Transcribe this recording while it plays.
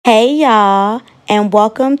y'all, and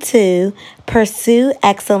welcome to Pursue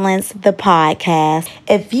Excellence, the podcast.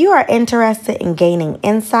 If you are interested in gaining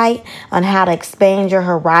insight on how to expand your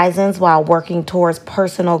horizons while working towards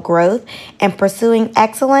personal growth and pursuing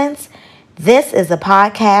excellence, this is a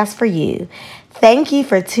podcast for you. Thank you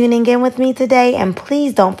for tuning in with me today, and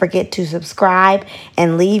please don't forget to subscribe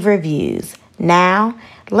and leave reviews. Now,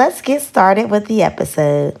 let's get started with the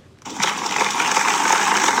episode.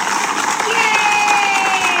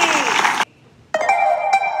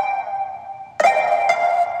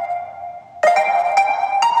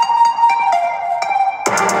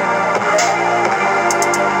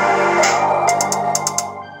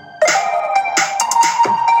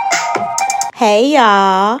 Hey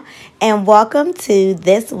y'all, and welcome to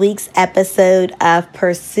this week's episode of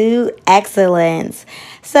Pursue Excellence.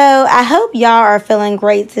 So I hope y'all are feeling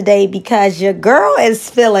great today because your girl is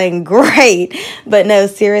feeling great. But no,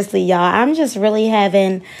 seriously, y'all, I'm just really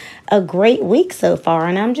having a great week so far,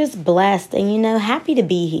 and I'm just blessed and, happy to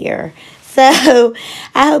be here. So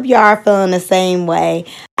I hope y'all are feeling the same way.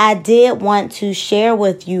 I did want to share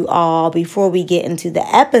with you all before we get into the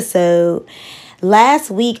episode. Last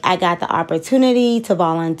week, I got the opportunity to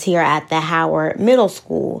volunteer at the Howard Middle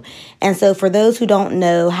School. And so for those who don't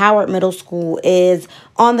know, Howard Middle School is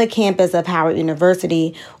on the campus of Howard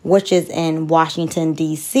University, which is in Washington,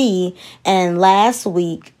 D.C. And last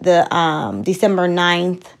week, the December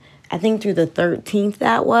 9th, I think through the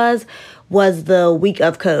 13th was the week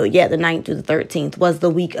of code. Yeah, the 9th through the 13th was the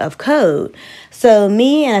week of code. So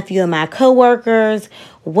me and a few of my coworkers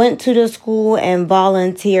went to the school and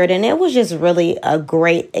volunteered, and it was just really a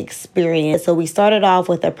great experience. So we started off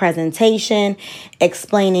with a presentation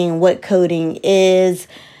explaining what coding is,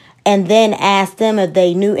 and then asked them if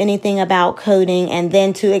they knew anything about coding, and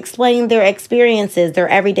then to explain their experiences, their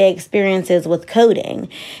everyday experiences with coding.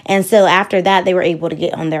 And so after that, they were able to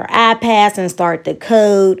get on their iPads and start to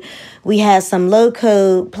code. We had some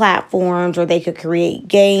low-code platforms where they could create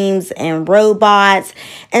games and robots.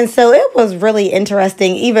 And so it was really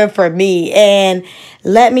interesting, even for me. And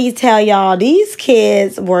let me tell y'all, these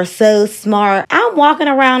kids were so smart. I'm walking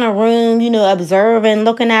around a room, observing,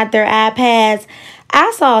 looking at their iPads.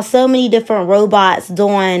 I saw so many different robots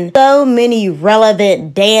doing so many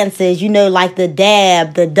relevant dances, like the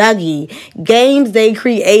dab, the Dougie, games they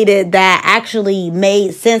created that actually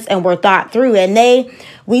made sense and were thought through. And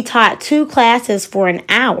we taught 2 classes for an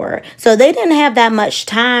hour. So they didn't have that much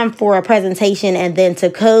time for a presentation and then to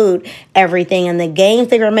code everything. And the games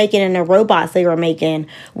they were making and the robots they were making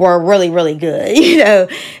were really, really good,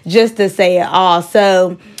 just to say it all.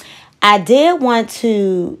 So I did want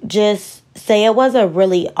to just say it was a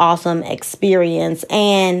really awesome experience.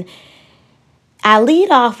 And I lead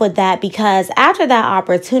off with that because after that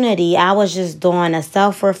opportunity, I was just doing a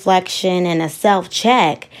self-reflection and a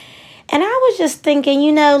self-check. And I was just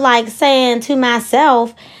thinking, saying to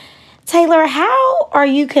myself, Taylor, how are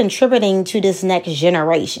you contributing to this next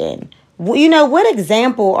generation? What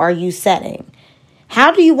example are you setting?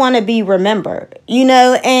 How do you want to be remembered?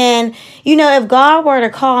 If God were to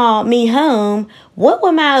call me home, what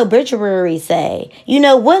would my obituary say?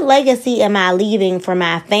 What legacy am I leaving for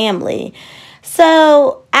my family?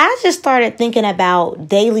 So I just started thinking about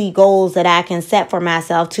daily goals that I can set for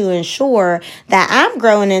myself to ensure that I'm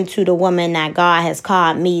growing into the woman that God has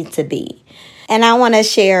called me to be. And I want to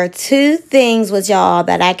share 2 things with y'all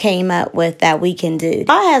that I came up with that we can do.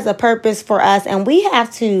 God has a purpose for us, and we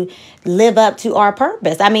have to live up to our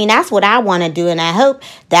purpose. I mean, that's what I want to do, and I hope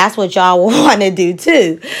that's what y'all will want to do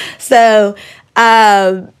too. So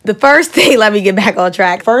the first thing, let me get back on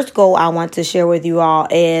track. First goal I want to share with you all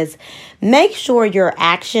is make sure your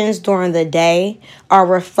actions during the day are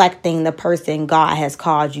reflecting the person God has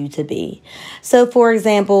called you to be. So, for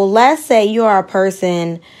example, let's say you are a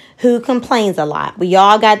person who complains a lot. We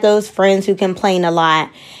all got those friends who complain a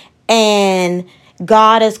lot, and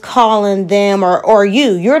God is calling them, or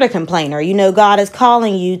you're the complainer. God is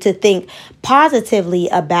calling you to think positively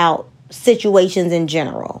about situations in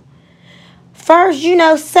general. First,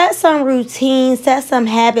 set some routines, set some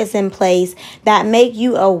habits in place that make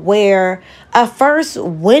you aware of first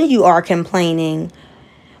when you are complaining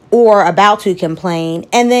or about to complain,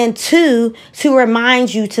 and then 2, to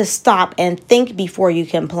remind you to stop and think before you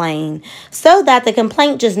complain so that the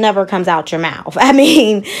complaint just never comes out your mouth. I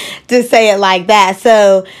mean, to say it like that.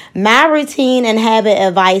 So my routine and habit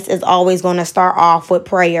advice is always going to start off with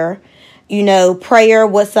prayer. Prayer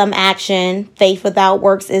with some action. Faith without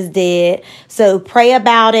works is dead. So pray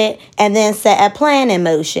about it and then set a plan in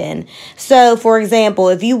motion. So, for example,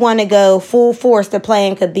 if you want to go full force, the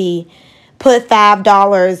plan could be put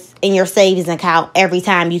 $5 in your savings account every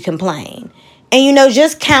time you complain. And,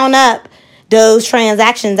 just count up those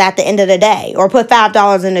transactions at the end of the day, or put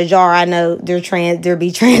 $5 in a jar. I know there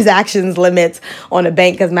be transactions limits on the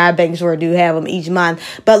bank, because my bank sure do have them each month.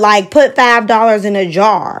 But put $5 in a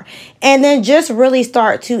jar, and then just really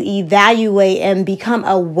start to evaluate and become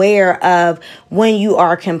aware of when you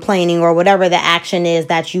are complaining or whatever the action is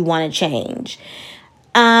that you want to change.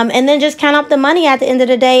 And then just count up the money at the end of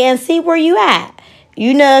the day and see where you at.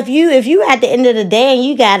 If you at the end of the day and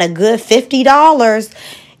you got a good $50,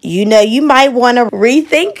 you might want to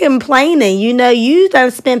rethink complaining. You done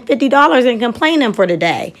spent $50 in complaining for the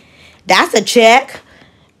day. That's a check.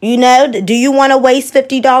 Do you want to waste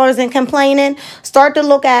 $50 in complaining? Start to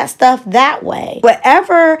look at stuff that way.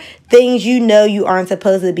 Whatever things you aren't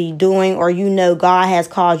supposed to be doing, or God has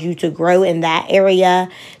caused you to grow in that area,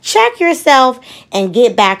 check yourself and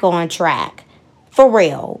get back on track. For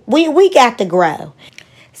real. We got to grow.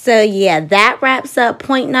 So yeah, that wraps up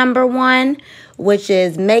point number 1, which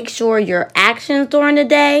is make sure your actions during the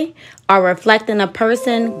day are reflecting a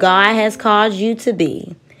person God has called you to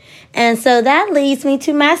be. And so that leads me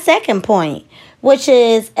to my second point, which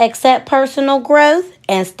is accept personal growth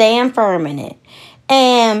and stand firm in it.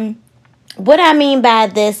 And what I mean by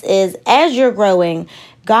this is, as you're growing,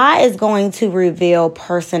 God is going to reveal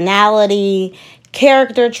personality,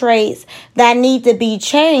 character traits that need to be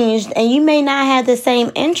changed, and you may not have the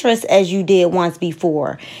same interests as you did once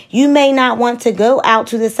before. You may not want to go out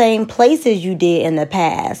to the same places you did in the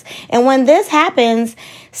past. And when this happens,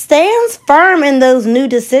 stand firm in those new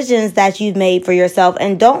decisions that you've made for yourself,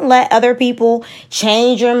 and don't let other people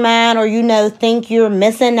change your mind or think you're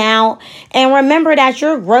missing out. And remember that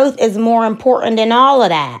your growth is more important than all of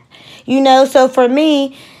that. So for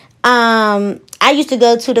me, I used to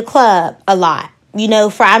go to the club a lot.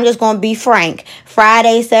 I'm just going to be frank.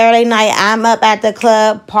 Friday, Saturday night, I'm up at the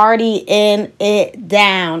club, partying it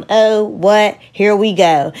down. Oh, what? Here we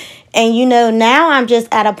go. And, now I'm just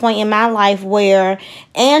at a point in my life where,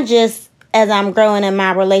 and just as I'm growing in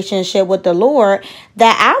my relationship with the Lord,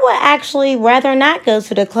 that I would actually rather not go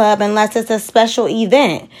to the club unless it's a special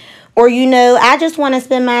event. Or, I just want to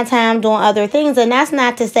spend my time doing other things. And that's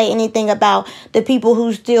not to say anything about the people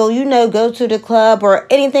who still, go to the club or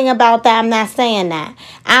anything about that. I'm not saying that.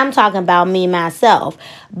 I'm talking about me, myself.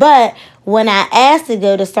 But when I ask to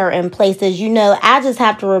go to certain places, I just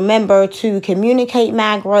have to remember to communicate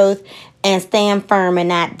my growth and stand firm in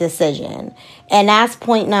that decision. And that's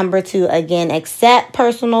point number 2. Again, accept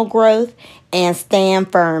personal growth and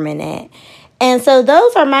stand firm in it. And so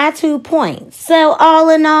those are my 2 points. So all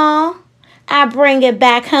in all, I bring it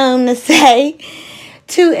back home to say,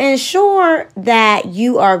 to ensure that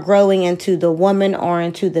you are growing into the woman or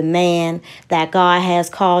into the man that God has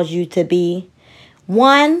called you to be.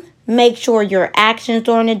 1, make sure your actions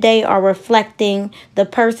during the day are reflecting the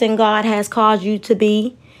person God has called you to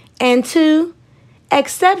be. And 2,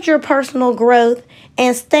 accept your personal growth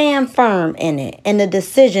and stand firm in it and the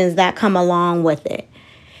decisions that come along with it.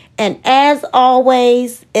 And as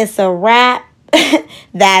always, it's a wrap.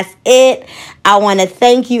 That's it. I want to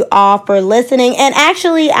thank you all for listening. And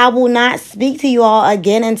actually, I will not speak to you all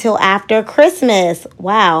again until after Christmas.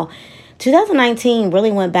 Wow. 2019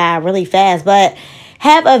 really went by really fast. But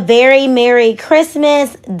have a very Merry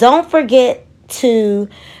Christmas. Don't forget to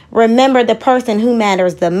remember the person who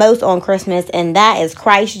matters the most on Christmas, and that is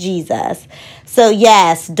Christ Jesus. So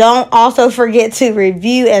yes, don't also forget to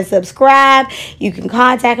review and subscribe. You can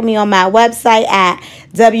contact me on my website at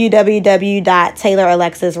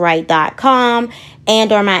www.tayloralexiswright.com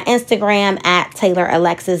and on my Instagram at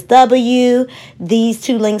TaylorAlexisW. These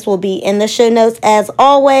 2 links will be in the show notes as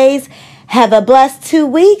always. Have a blessed 2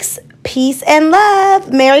 weeks. Peace and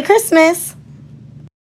love. Merry Christmas.